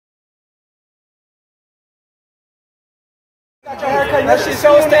Let's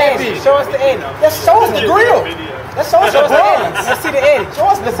show us the Eddie. Show us the Eddie. Let's show us the grill. Let's show us the Eddie. Let's see the Eddie. Show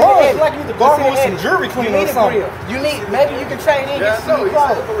us the buns. Like you need to go with some jewelry cleaner or something. You need, maybe you can trade in, get some new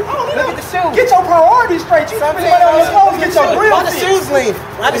clothes. Look at the shoes. Get your priorities straight. You somebody on your clothes, get your grill fixed. Why the shoes lean?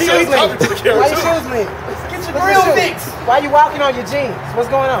 Why the shoes lean? Why your shoes lean? Get your grill fixed. Why you walking on your jeans?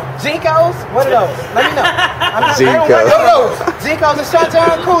 What's going on? Jinkos? What are those? Let me know. Jinkos. Jinkos and Sean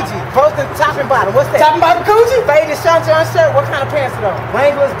John Coochie. Both the top and bottom. What's that? Top and bottom Coochie? Faded Sean John shirt. What kind of pants are those?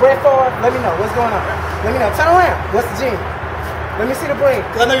 Wranglers, Brett Favre. Let me know. What's going on? Let me know. Turn around. What's the jeans? Let me see the bring.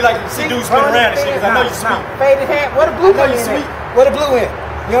 Cause I know you like to see dudes spin around and shit. Cause I know you sweet. Faded hat. What a blue one in sweet. What a blue in?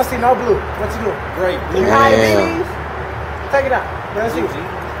 You don't see no blue. What you do? Great. You hide these? Take it out. Let us see.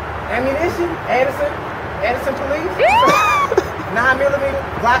 Ammunition. Edison Police. 9mm.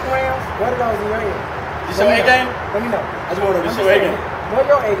 Glock rounds. What are those in your head? You show A game? Let me know. I just want to show A game. What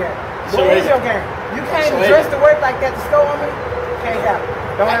your A game? What is your game? You can't dress to work like that to score on me. Can't have it.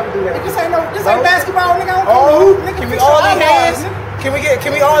 Don't ever do that. This ain't basketball, nigga. Can we all these hands? Can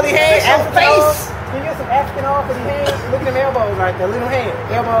we all these hands? Face. Can you get some African off of these hands? Look at them elbows right there. Little hand.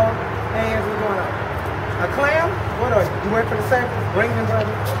 Elbow, hands, what's going on? A clam? What are you? You work for the circus? Bring them, brother.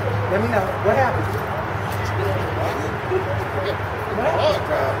 Let me know. What happened?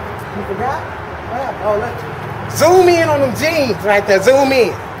 You forgot? What happened? Oh, look. Zoom in on them jeans right there. Zoom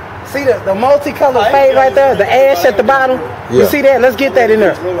in. See the multicolored fade right there? The ash at the bottom? Yeah. You see that? Let's get that in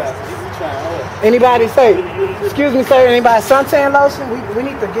there. Anybody say, excuse me, sir, anybody suntan lotion? We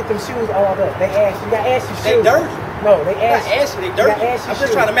need to get them shoes all up. They ash. You got ashy shoes. They dirty. No, they ash. Ashy, they dirty. I'm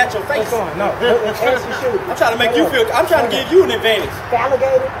just trying to match your face. What's going on? No, ashy shoes. I'm trying to make you feel, I'm trying to give you an advantage.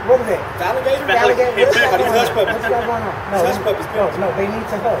 Alligator? What is that? Alligator? Alligator? It's hush puppies. What's going on? No, Hush puppies. No, they need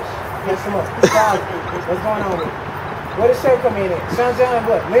to hush. Hush them up. What's going on with it? What does shirt come in at? Sean John,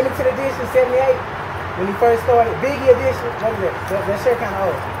 what? Limited edition, 78? When he first started. Biggie edition? What is that? That shirt kind of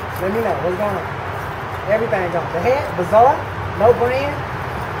old. Let me know. What's going on? Everything gone. The hat? Bizarre? No brand?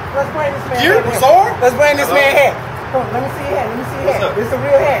 Let's bring this man Gear? hat. Bizarre? Let's bring this man hat. Come on, let me see your hat. Let me see your hat. This is a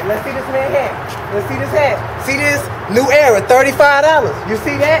real hat. Let's see this man hat. Let's see this hat. See this? New era, $35. You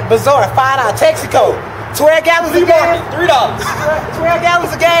see that? Bizarre, $5. Texaco. 12 gallons of gas. $3. 12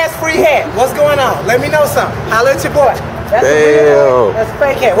 gallons of gas, free hat. What's going on? Let me know something. Holla at your boy. That's a real hat. That's a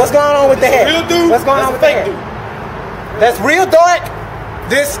fake hat. What's going on with the hat? Real dude. What's going on with the hat? That's real dark.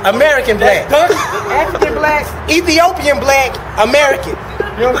 This American black. African black, Ethiopian black, American.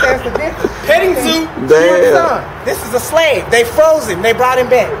 You know what I'm saying? It's the difference. Petting zoo. Damn. This is a slave. They froze him. They brought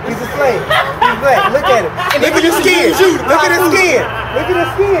him back. He's a slave. He's black. Look at him. Look at his skin. Look at his skin. Look at his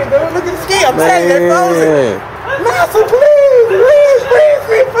skin, dude. Look at his skin. I'm telling you, they froze him. Master, please, freeze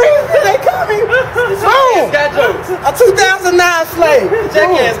me. They coming. Boom. A 2009 slave.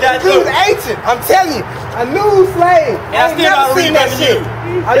 Jackass got Dude, ancient. I'm telling you, a new slave. I ain't never seen that shit.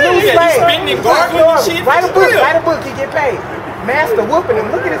 A new slave. Spitting and gargling and shit. Write a book, he get paid. Master whooping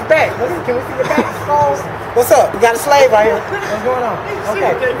him. Look at his back. Can we see your back? What's up? We got a slave right here. What's going on?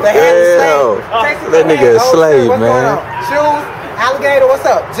 Okay. The head is slave. That nigga is slave, what's man. Going on? Shoes, alligator, what's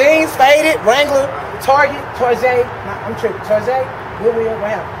up? Jeans, faded, Wrangler, Target, Target. Nah, I'm tripping. Target, Goodwill,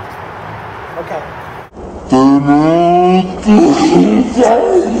 what happened? Okay. I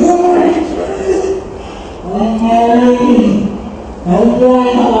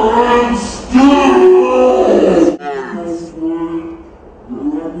want